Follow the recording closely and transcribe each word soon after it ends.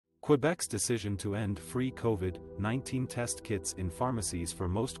Quebec's decision to end free COVID-19 test kits in pharmacies for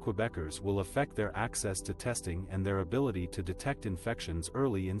most Quebecers will affect their access to testing and their ability to detect infections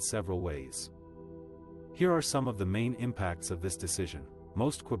early in several ways. Here are some of the main impacts of this decision.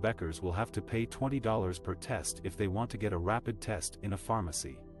 Most Quebecers will have to pay $20 per test if they want to get a rapid test in a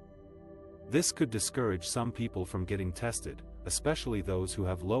pharmacy. This could discourage some people from getting tested, especially those who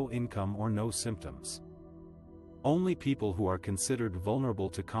have low income or no symptoms. Only people who are considered vulnerable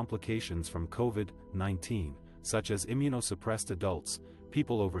to complications from COVID-19, such as immunosuppressed adults,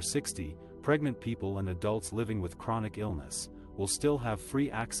 people over 60, pregnant people and adults living with chronic illness, will still have free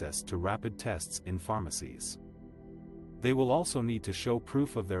access to rapid tests in pharmacies. They will also need to show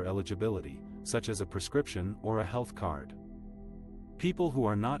proof of their eligibility, such as a prescription or a health card. People who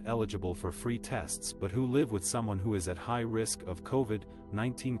are not eligible for free tests but who live with someone who is at high risk of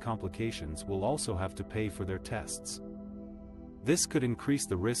COVID-19 complications will also have to pay for their tests. This could increase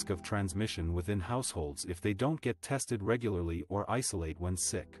the risk of transmission within households if they don't get tested regularly or isolate when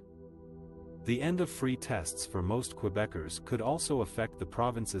sick. The end of free tests for most Quebecers could also affect the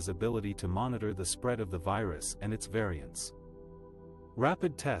province's ability to monitor the spread of the virus and its variants.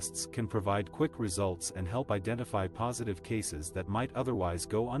 Rapid tests can provide quick results and help identify positive cases that might otherwise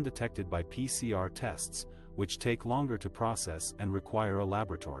go undetected by PCR tests, which take longer to process and require a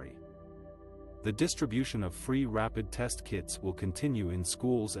laboratory. The distribution of free rapid test kits will continue in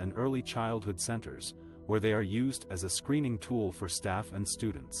schools and early childhood centers, where they are used as a screening tool for staff and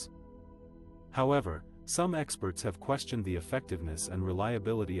students. However, some experts have questioned the effectiveness and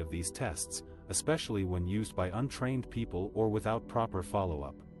reliability of these tests, especially when used by untrained people or without proper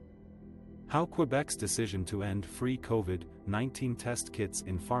follow-up. How Quebec's decision to end free COVID-19 test kits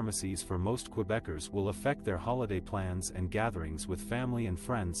in pharmacies for most Quebecers will affect their holiday plans and gatherings with family and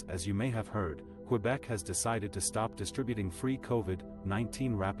friends. As you may have heard, Quebec has decided to stop distributing free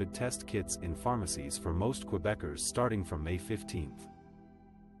COVID-19 rapid test kits in pharmacies for most Quebecers starting from May 15th.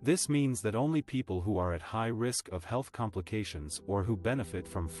 This means that only people who are at high risk of health complications or who benefit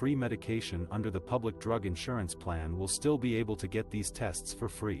from free medication under the public drug insurance plan will still be able to get these tests for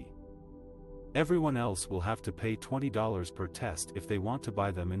free. Everyone else will have to pay $20 per test if they want to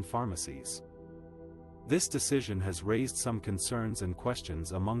buy them in pharmacies. This decision has raised some concerns and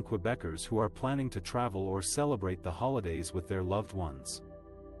questions among Quebecers who are planning to travel or celebrate the holidays with their loved ones.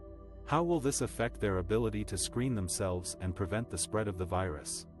 How will this affect their ability to screen themselves and prevent the spread of the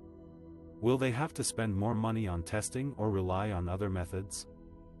virus? Will they have to spend more money on testing or rely on other methods?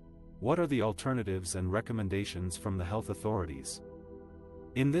 What are the alternatives and recommendations from the health authorities?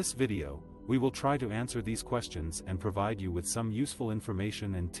 In this video, we will try to answer these questions and provide you with some useful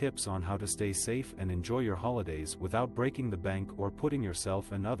information and tips on how to stay safe and enjoy your holidays without breaking the bank or putting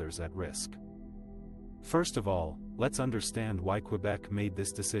yourself and others at risk. First of all, let's understand why Quebec made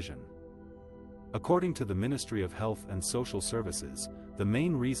this decision. According to the Ministry of Health and Social Services, the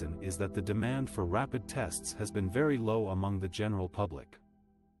main reason is that the demand for rapid tests has been very low among the general public.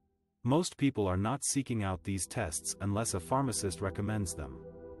 Most people are not seeking out these tests unless a pharmacist recommends them.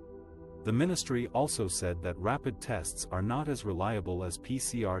 The ministry also said that rapid tests are not as reliable as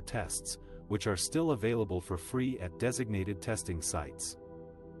PCR tests, which are still available for free at designated testing sites.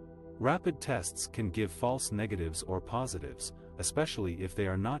 Rapid tests can give false negatives or positives, especially if they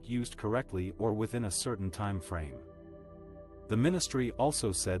are not used correctly or within a certain time frame. The ministry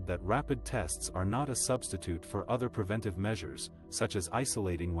also said that rapid tests are not a substitute for other preventive measures, such as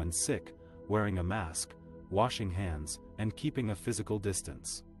isolating when sick, wearing a mask, washing hands, and keeping a physical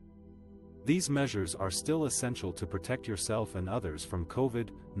distance. These measures are still essential to protect yourself and others from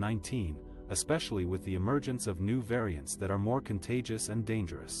COVID-19, especially with the emergence of new variants that are more contagious and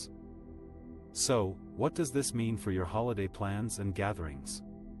dangerous. So, what does this mean for your holiday plans and gatherings?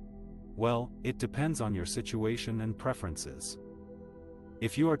 Well, it depends on your situation and preferences.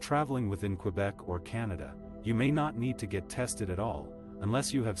 If you are traveling within Quebec or Canada, you may not need to get tested at all,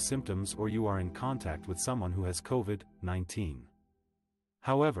 unless you have symptoms or you are in contact with someone who has COVID-19.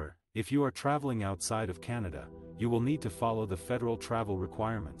 However, if you are traveling outside of Canada, you will need to follow the federal travel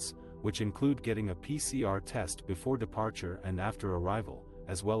requirements, which include getting a PCR test before departure and after arrival,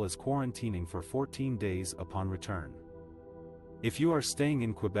 as well as quarantining for 14 days upon return. If you are staying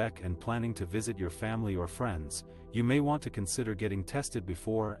in Quebec and planning to visit your family or friends, you may want to consider getting tested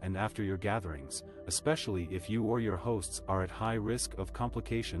before and after your gatherings, especially if you or your hosts are at high risk of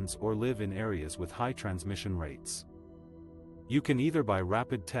complications or live in areas with high transmission rates. You can either buy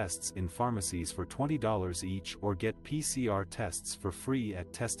rapid tests in pharmacies for $20 each or get PCR tests for free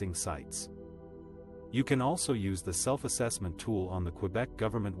at testing sites. You can also use the self-assessment tool on the Quebec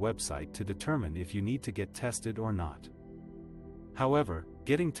government website to determine if you need to get tested or not. However,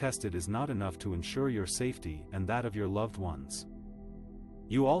 getting tested is not enough to ensure your safety and that of your loved ones.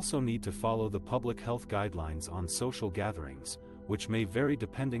 You also need to follow the public health guidelines on social gatherings, which may vary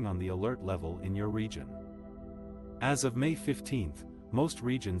depending on the alert level in your region. As of May 15th, most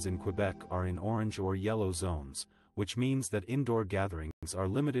regions in Quebec are in orange or yellow zones, which means that indoor gatherings are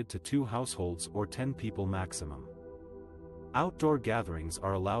limited to 2 households or 10 people maximum. Outdoor gatherings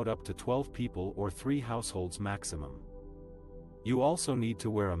are allowed up to 12 people or 3 households maximum. You also need to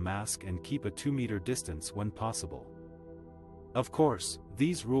wear a mask and keep a 2-meter distance when possible. Of course,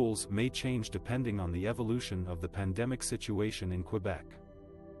 these rules may change depending on the evolution of the pandemic situation in Quebec.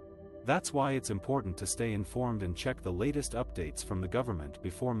 That's why it's important to stay informed and check the latest updates from the government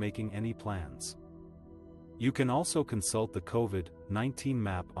before making any plans. You can also consult the COVID-19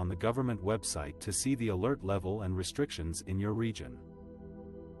 map on the government website to see the alert level and restrictions in your region.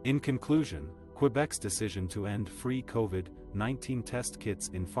 In conclusion, Quebec's decision to end free COVID-19 test kits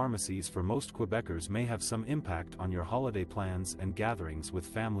in pharmacies for most Quebecers may have some impact on your holiday plans and gatherings with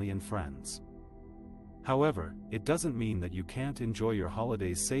family and friends. However, it doesn't mean that you can't enjoy your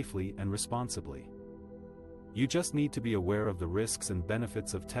holidays safely and responsibly. You just need to be aware of the risks and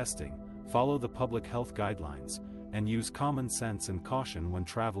benefits of testing, follow the public health guidelines, and use common sense and caution when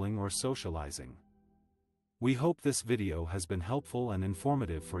traveling or socializing. We hope this video has been helpful and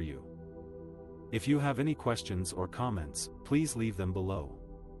informative for you. If you have any questions or comments, please leave them below.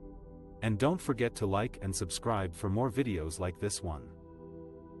 And don't forget to like and subscribe for more videos like this one.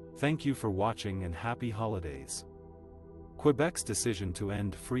 Thank you for watching and happy holidays. Quebec's decision to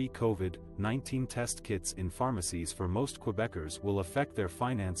end free COVID-19 test kits in pharmacies for most Quebecers will affect their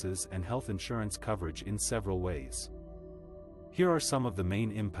finances and health insurance coverage in several ways. Here are some of the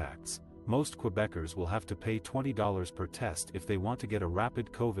main impacts. Most Quebecers will have to pay $20 per test if they want to get a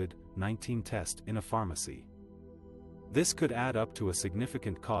rapid COVID-19 test in a pharmacy. This could add up to a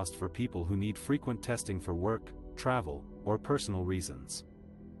significant cost for people who need frequent testing for work, travel, or personal reasons.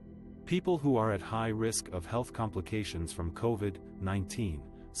 People who are at high risk of health complications from COVID-19,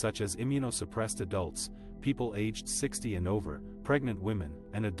 such as immunosuppressed adults, people aged 60 and over, pregnant women,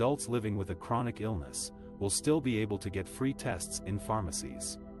 and adults living with a chronic illness, will still be able to get free tests in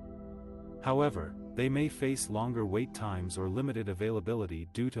pharmacies. However, they may face longer wait times or limited availability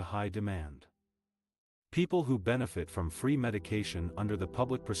due to high demand. People who benefit from free medication under the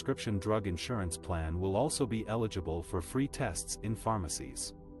Public Prescription Drug Insurance Plan will also be eligible for free tests in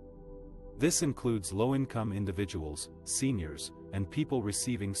pharmacies. This includes low-income individuals, seniors, and people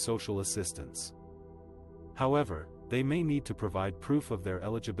receiving social assistance. However, they may need to provide proof of their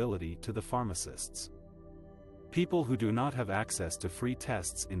eligibility to the pharmacists. People who do not have access to free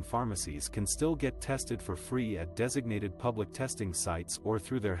tests in pharmacies can still get tested for free at designated public testing sites or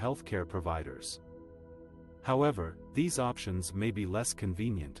through their healthcare providers. However, these options may be less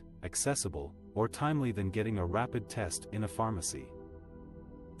convenient, accessible, or timely than getting a rapid test in a pharmacy.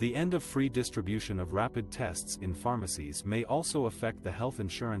 The end of free distribution of rapid tests in pharmacies may also affect the health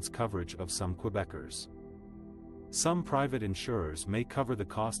insurance coverage of some Quebecers. Some private insurers may cover the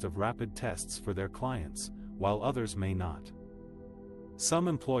cost of rapid tests for their clients, while others may not. Some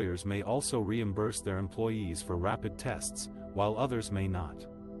employers may also reimburse their employees for rapid tests, while others may not.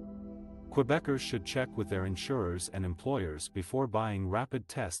 Quebecers should check with their insurers and employers before buying rapid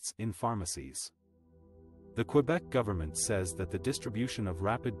tests in pharmacies. The Quebec government says that the distribution of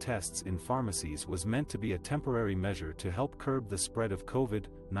rapid tests in pharmacies was meant to be a temporary measure to help curb the spread of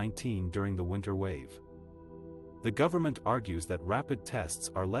COVID-19 during the winter wave. The government argues that rapid tests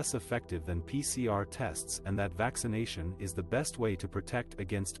are less effective than PCR tests and that vaccination is the best way to protect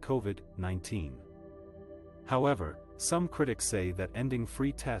against COVID-19. However, some critics say that ending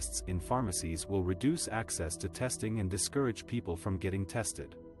free tests in pharmacies will reduce access to testing and discourage people from getting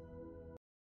tested.